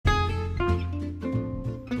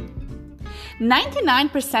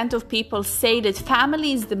99% of people say that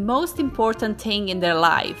family is the most important thing in their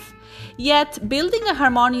life. Yet, building a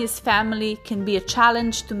harmonious family can be a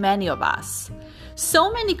challenge to many of us.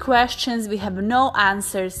 So many questions we have no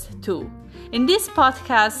answers to. In this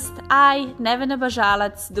podcast, I, Nevena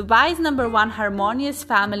Bajalac, Dubai's #1 harmonious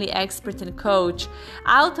family expert and coach,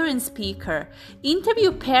 author and speaker,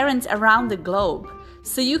 interview parents around the globe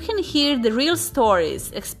so you can hear the real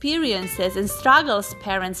stories, experiences, and struggles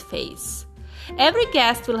parents face. Every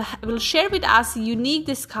guest will share with us a unique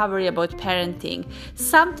discovery about parenting,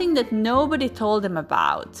 something that nobody told them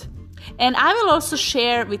about. And I will also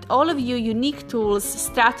share with all of you unique tools,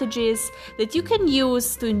 strategies that you can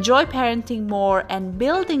use to enjoy parenting more and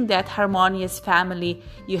building that harmonious family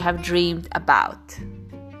you have dreamed about.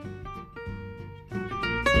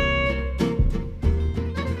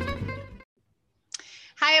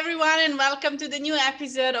 Hi everyone, and welcome to the new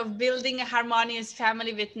episode of Building a Harmonious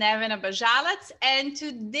Family with Nevena Bajalac. And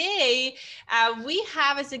today we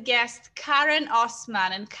have as a guest Karen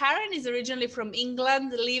Osman. And Karen is originally from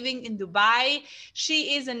England, living in Dubai.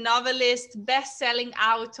 She is a novelist, best-selling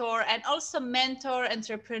author, and also mentor,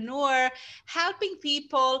 entrepreneur, helping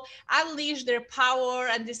people unleash their power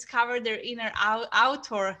and discover their inner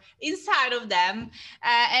author inside of them.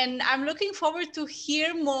 And I'm looking forward to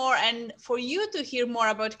hear more and for you to hear more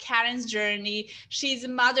about Karen's journey. She's a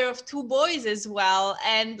mother of 2 boys as well.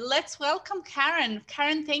 And let's welcome Karen.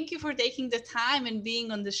 Karen, thank you for taking the time and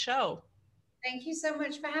being on the show. Thank you so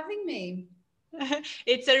much for having me.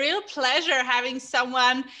 It's a real pleasure having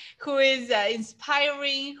someone who is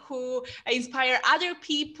inspiring, who inspire other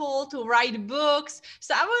people to write books.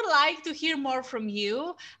 So I would like to hear more from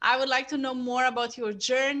you. I would like to know more about your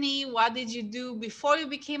journey. What did you do before you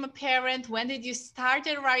became a parent? When did you start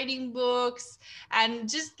writing books? And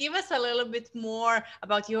just give us a little bit more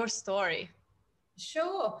about your story.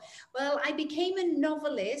 Sure. Well, I became a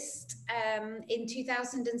novelist in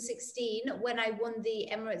 2016 when I won the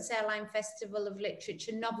Emirates Airline Festival of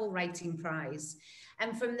Literature Novel Writing Prize.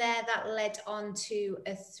 And from there, that led on to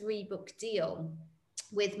a 3-book deal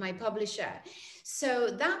with my publisher.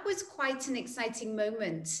 So that was quite an exciting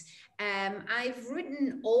moment. I've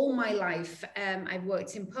written all my life. I've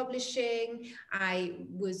worked in publishing. I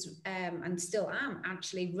was and still am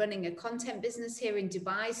actually running a content business here in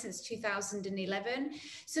Dubai since 2011.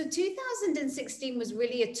 So 2016 was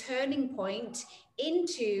really a turning point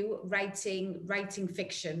into writing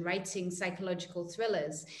fiction, writing psychological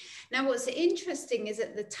thrillers. Now, what's interesting is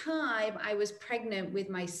at the time I was pregnant with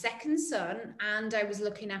my 2nd son and I was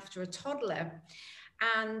looking after a toddler.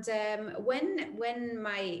 And when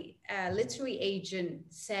my literary agent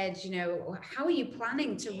said, you know, how are you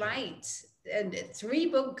planning to write 3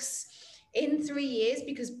 books in 3 years?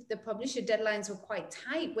 Because the publisher deadlines were quite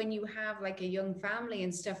tight when you have like a young family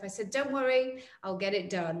and stuff. I said, don't worry, I'll get it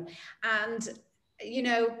done. And, you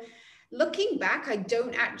know, looking back, I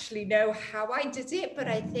don't actually know how I did it, but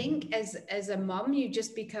I think as a mom, you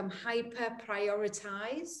just become hyper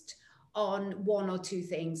prioritized on 1 or 2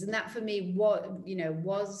 things. And that for me,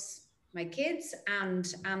 was my kids and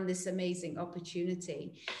this amazing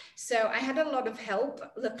opportunity. So I had a lot of help,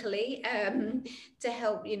 luckily, to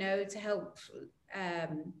help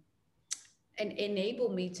and enable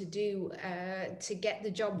me to get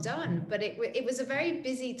the job done. But it was a very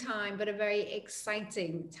busy time, but a very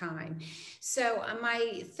exciting time. So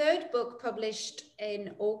my 3rd book published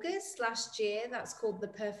in August last year, that's called The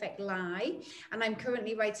Perfect Lie. And I'm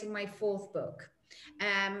currently writing my 4th book.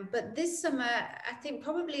 But this summer, I think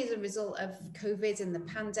probably as a result of COVID and the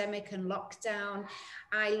pandemic and lockdown,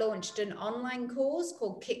 I launched an online course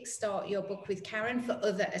called Kickstart Your Book with Karen for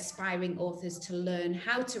other aspiring authors to learn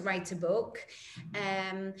how to write a book.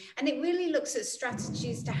 And it really looks at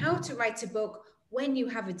strategies to how to write a book when you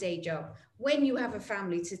have a day job, when you have a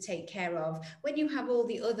family to take care of, when you have all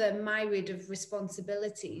the other myriad of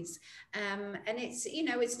responsibilities. And it's, you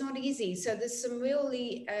know, it's not easy. So there's some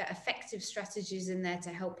really effective strategies in there to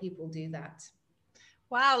help people do that.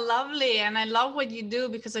 Wow, lovely. And I love what you do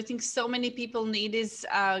because I think so many people need this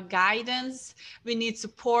guidance. We need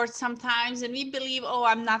support sometimes. And we believe, oh,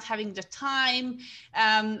 I'm not having the time.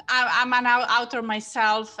 I'm an author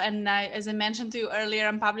myself. And as I mentioned to you earlier,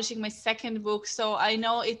 I'm publishing my 2nd book. So I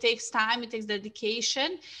know it takes time, it takes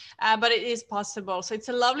dedication, but it is possible. So it's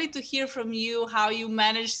lovely to hear from you how you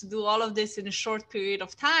managed to do all of this in a short period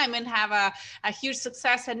of time and have a huge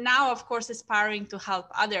success. And now, of course, aspiring to help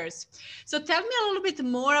others. So tell me a little bit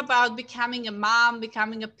more about becoming a mom,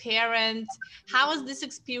 becoming a parent. How was this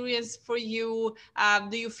experience for you?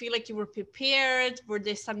 Do you feel like you were prepared? Were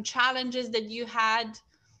there some challenges that you had?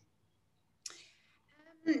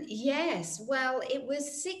 Yes, well, it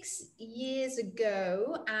was 6 years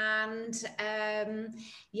ago, and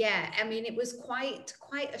yeah, I mean, it was quite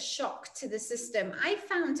a shock to the system. I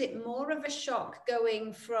found it more of a shock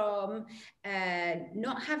going from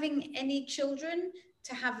not having any children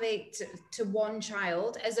to having to one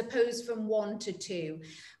child, as opposed from one to two.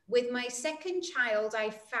 With my second child,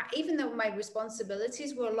 even though my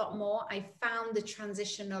responsibilities were a lot more, I found the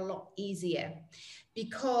transition a lot easier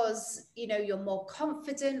because you're more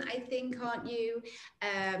confident, I think, aren't you?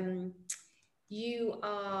 You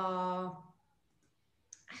are,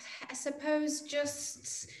 I suppose,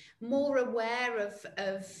 just more aware of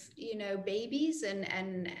babies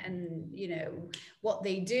and what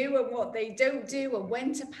they do and what they don't do, and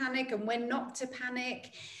when to panic and when not to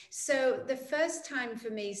panic. So the first time for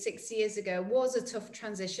me 6 years ago was a tough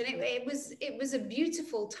transition. It was a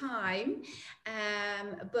beautiful time,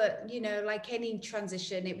 but like any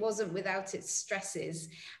transition, it wasn't without its stresses.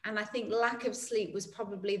 And I think lack of sleep was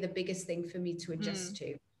probably the biggest thing for me to adjust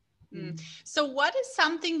to. So what is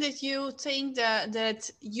something that you think that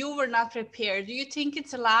you were not prepared? Do you think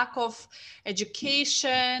it's a lack of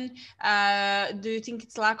education? Do you think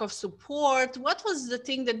it's lack of support? What was the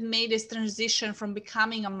thing that made this transition from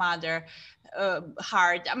becoming a mother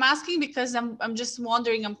hard? I'm asking because I'm just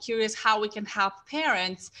wondering, I'm curious how we can help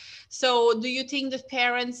parents. So do you think that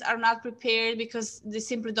parents are not prepared because they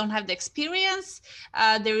simply don't have the experience?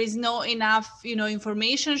 There is no enough,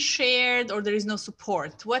 information shared, or there is no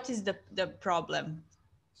support? What is the problem?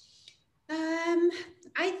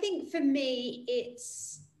 I think for me,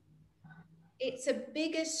 it's a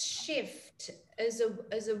bigger shift as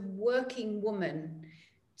a working woman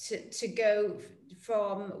to go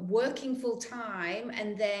from working full time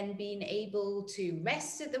and then being able to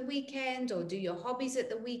rest at the weekend or do your hobbies at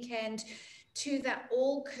the weekend, to that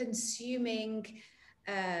all consuming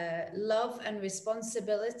love and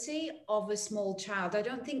responsibility of a small child. I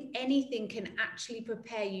don't think anything can actually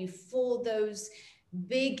prepare you for those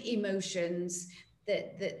big emotions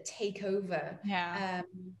that take over. Yeah.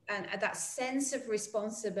 And that sense of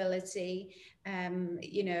responsibility,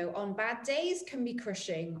 on bad days can be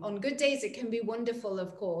crushing. On good days it can be wonderful,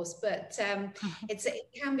 of course, but it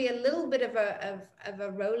can be a little bit of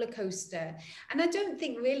a roller coaster. And I don't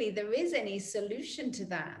think really there is any solution to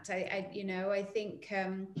that. I think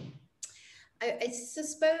I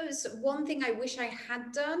suppose one thing I wish I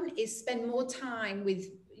had done is spend more time with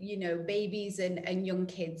babies and young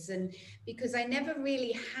kids, and because I never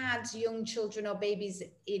really had young children or babies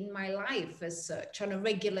in my life as such on a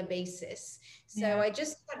regular basis. So Yeah. I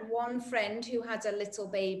just had one friend who had a little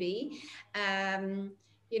baby,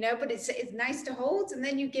 but it's nice to hold and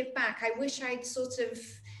then you give back. I wish I'd sort of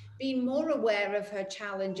been more aware of her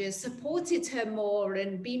challenges, supported her more,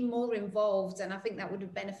 and been more involved. And I think that would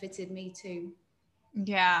have benefited me too.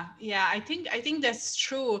 Yeah, I think that's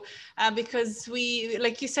true, because we,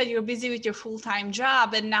 like you said, you're busy with your full-time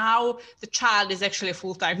job, and now the child is actually a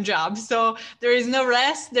full-time job. So there is no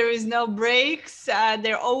rest, there is no breaks.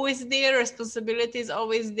 They're always there, responsibility is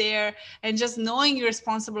always there, and just knowing you're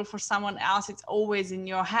responsible for someone else, it's always in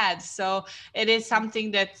your head. So it is something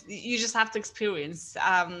that you just have to experience.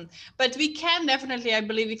 But we can definitely, I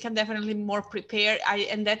believe, we can definitely more prepare.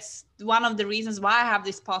 And that's one of the reasons why I have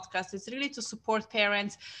this podcast, is really to support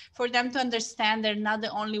parents, for them to understand they're not the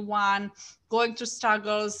only one going through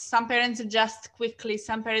struggles. Some parents adjust quickly,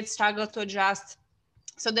 some parents struggle to adjust.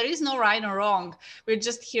 So there is no right or wrong. We're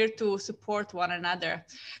just here to support one another.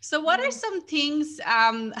 So what are some things,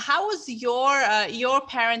 how was your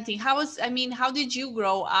parenting? How did you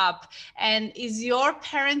grow up? And is your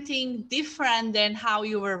parenting different than how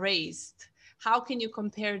you were raised? How can you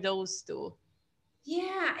compare those two?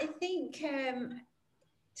 Yeah, I think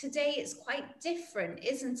today it's quite different,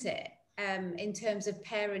 isn't it? In terms of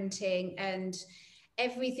parenting and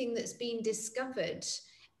everything that's been discovered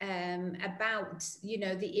about,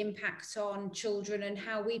 the impact on children and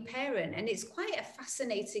how we parent. And it's quite a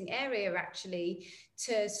fascinating area, actually,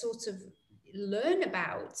 to sort of learn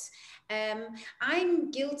about.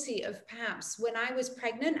 I'm guilty of, perhaps when I was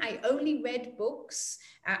pregnant, I only read books.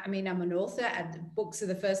 I'm an author, and books are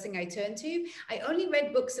the first thing I turn to. I only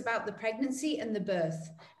read books about the pregnancy and the birth.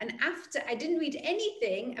 And I didn't read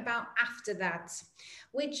anything about after that,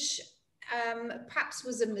 which perhaps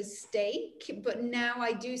was a mistake. But now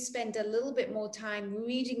I do spend a little bit more time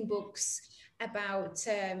reading books about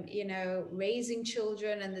raising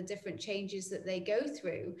children and the different changes that they go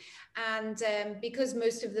through. And because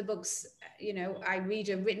most of the books I read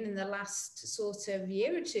are written in the last sort of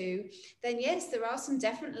year or two, then yes, there are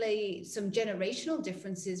definitely some generational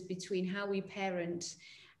differences between how we parent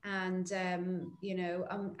and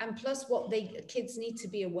and plus what kids need to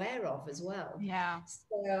be aware of as well. Yeah.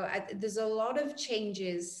 So there's a lot of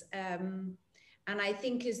changes, and I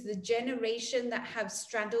think as the generation that have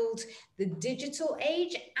straddled the digital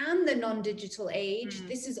age and the non-digital age,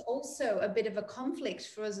 this is also a bit of a conflict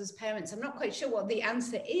for us as parents. I'm not quite sure what the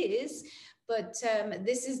answer is, but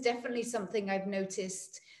this is definitely something I've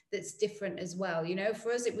noticed that's different as well.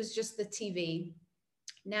 For us, it was just the TV.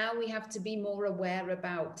 Now we have to be more aware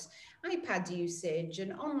about iPad usage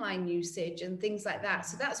and online usage and things like that.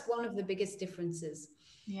 So that's one of the biggest differences.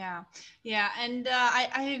 Yeah, yeah, and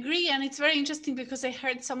I agree, and it's very interesting because I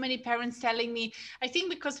heard so many parents telling me, I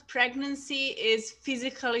think because pregnancy is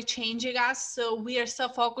physically changing us, so we are so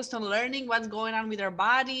focused on learning what's going on with our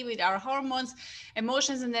body, with our hormones,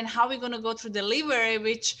 emotions, and then how we're going to go through delivery,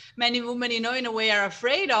 which many women, in a way are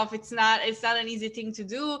afraid of. It's not an easy thing to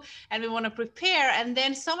do, and we want to prepare. And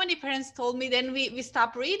then so many parents told me, then we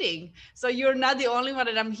stop reading. So you're not the only one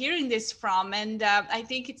that I'm hearing this from, and I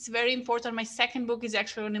think it's very important. My second book is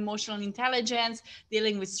actually on emotional intelligence,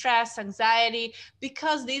 dealing with stress, anxiety,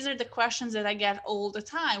 because these are the questions that I get all the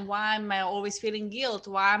time. Why am I always feeling guilt?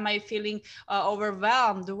 Why am I feeling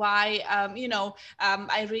overwhelmed? Why,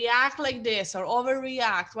 I react like this or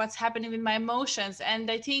overreact? What's happening with my emotions?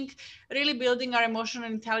 And I think really building our emotional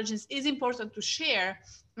intelligence is important to share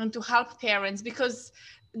and to help parents, because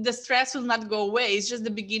the stress will not go away. It's just the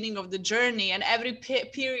beginning of the journey. And every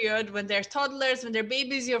period, when they're toddlers, when they're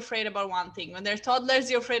babies, you're afraid about one thing. When they're toddlers,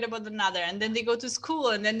 you're afraid about another. And then they go to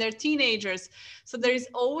school, and then they're teenagers. So there is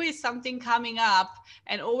always something coming up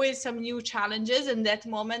and always some new challenges. And that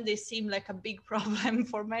moment, they seem like a big problem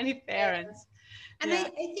for many parents. And I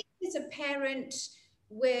think as a parent,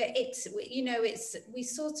 where we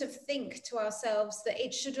sort of think to ourselves that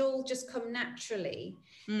it should all just come naturally,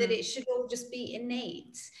 that it should all just be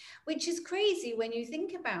innate, which is crazy when you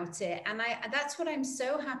think about it. And that's what I'm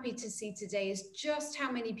so happy to see today, is just how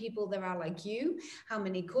many people there are like you, how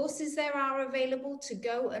many courses there are available to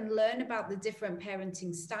go and learn about the different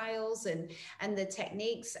parenting styles and the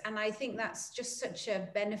techniques. And I think that's just such a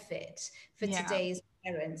benefit for today's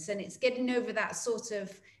parents. And it's getting over that sort of,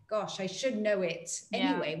 gosh, I should know it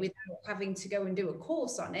anyway, without having to go and do a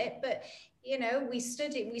course on it. But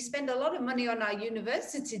we spend a lot of money on our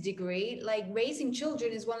university degree. Like, raising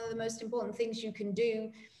children is one of the most important things you can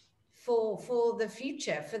do for the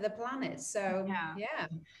future, for the planet. So yeah.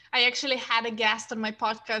 I actually had a guest on my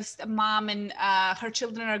podcast, a mom, and her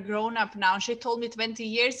children are grown up now. She told me 20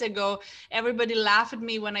 years ago, everybody laughed at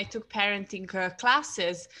me when I took parenting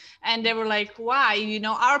classes. And they were like, why?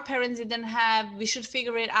 Our parents didn't have, we should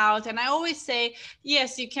figure it out. And I always say,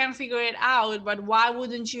 yes, you can figure it out, but why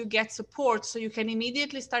wouldn't you get support so you can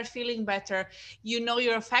immediately start feeling better?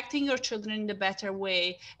 You're affecting your children in a better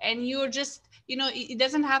way. And you're just, it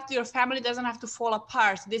doesn't have to, your family doesn't have to fall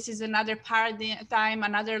apart. This is another paradigm,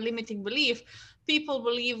 another limiting belief. People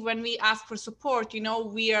believe when we ask for support,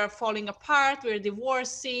 we are falling apart, we're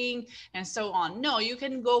divorcing, and so on. No, you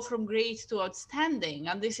can go from great to outstanding.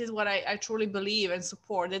 And this is what I truly believe and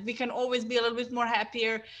support, that we can always be a little bit more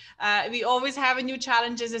happier. We always have new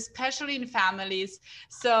challenges, especially in families.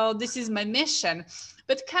 So this is my mission.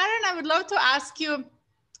 But Karen, I would love to ask you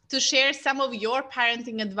to share some of your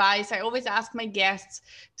parenting advice. I always ask my guests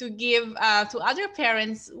to give to other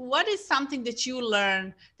parents, what is something that you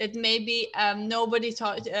learned that maybe nobody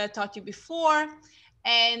taught you before?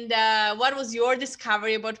 And what was your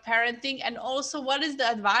discovery about parenting? And also, what is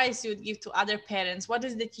the advice you would give to other parents? What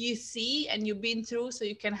is that you see and you've been through so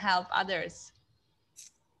you can help others?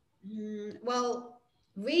 Well,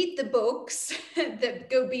 read the books that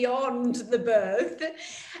go beyond the birth.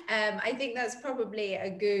 I think that's probably a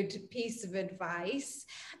good piece of advice.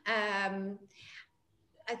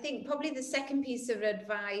 I think probably the second piece of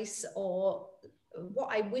advice, or what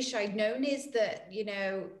I wish I'd known, is that,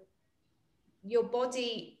 your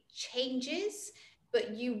body changes,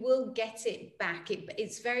 but you will get it back.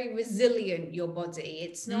 It's very resilient, your body.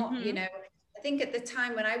 It's not, I think at the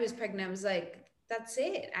time when I was pregnant, I was like, that's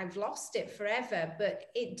it, I've lost it forever. But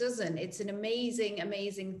it doesn't. It's an amazing,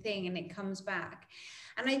 amazing thing, and it comes back.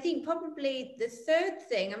 And I think probably the third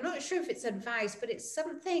thing, I'm not sure if it's advice, but it's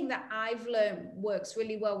something that I've learned works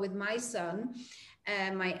really well with my son,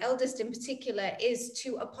 my eldest in particular, is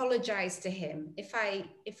to apologize to him if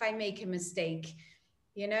I make a mistake.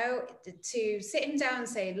 To sit him down and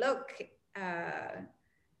say, look,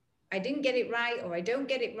 I didn't get it right, or I don't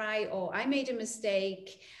get it right, or I made a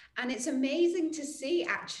mistake. And it's amazing to see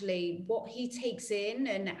actually what he takes in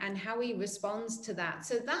and how he responds to that.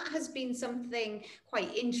 So that has been something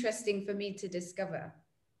quite interesting for me to discover.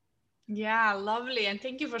 Yeah, lovely, and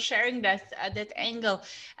thank you for sharing that angle.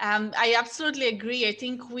 I absolutely agree. I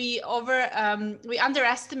think we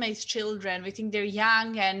underestimate children. We think they're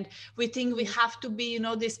young, and we think we have to be,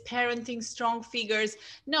 these parenting strong figures.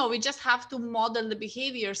 No, we just have to model the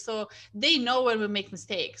behavior so they know when we make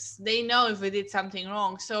mistakes. They know if we did something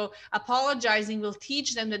wrong. So apologizing will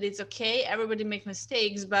teach them that it's okay. Everybody make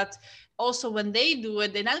mistakes, but also when they do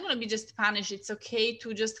it, they're not going to be just punished. It's okay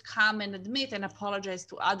to just come and admit and apologize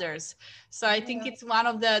to others. So I think it's one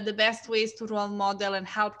of the best ways to role model and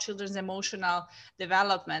help children's emotional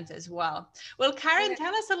development as well. Well, Karen,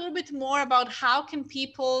 tell us a little bit more about how can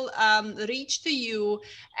people reach to you,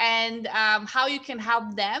 and how you can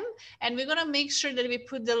help them. And we're going to make sure that we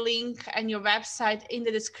put the link and your website in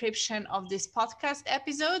the description of this podcast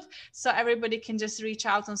episode, so everybody can just reach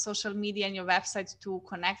out on social media and your website to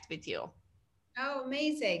connect with you. Oh,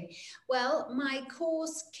 amazing. Well, my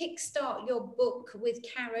course, Kickstart Your Book with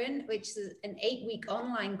Karen, which is an 8-week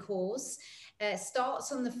online course,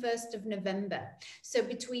 starts on the 1st of November. So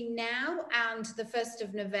between now and the 1st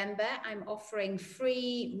of November, I'm offering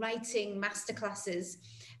free writing masterclasses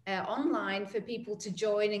online for people to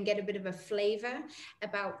join and get a bit of a flavor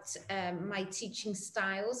about my teaching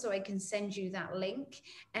style. So I can send you that link.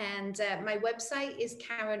 And my website is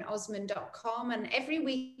karenosman.com. And every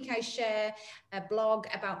week I share a blog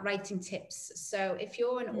about writing tips. So if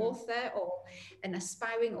you're an author or an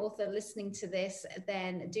aspiring author listening to this,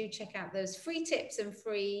 then do check out those free tips and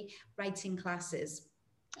free writing classes.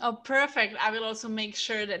 Oh, perfect. I will also make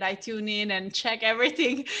sure that I tune in and check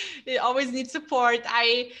everything. It always needs support.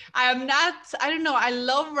 I'm not, I don't know, I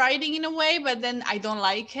love writing in a way, but then I don't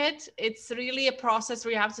like it. It's really a process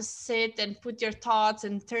where you have to sit and put your thoughts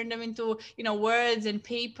and turn them into, words and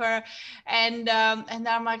paper. And then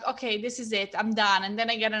I'm like, okay, this is it. I'm done. And then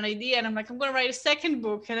I get an idea and I'm like, I'm going to write a second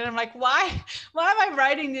book. And then I'm like, why am I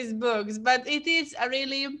writing these books? But it is a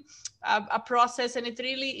really a process, and it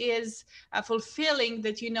really is fulfilling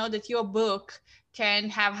that you know that your book can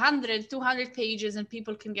have 100 200 pages and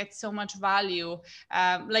people can get so much value.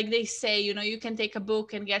 Like they say, you can take a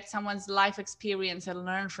book and get someone's life experience and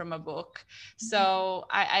learn from a book. So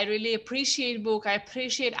I really appreciate book. I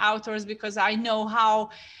appreciate authors because I know how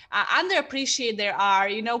underappreciated they are.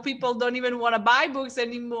 People don't even want to buy books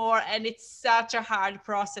anymore, and it's such a hard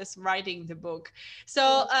process writing the book.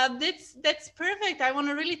 So that's perfect. I want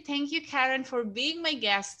to really thank you, Karen, for being my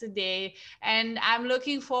guest today, and I'm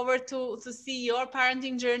looking forward to see your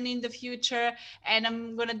parenting journey in the future. And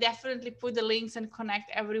I'm gonna definitely put the links and connect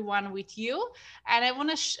everyone with you. And I want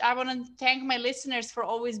to thank my listeners for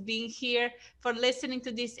always being here, for listening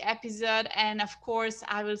to this episode, and of course,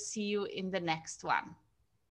 I will see you in the next one.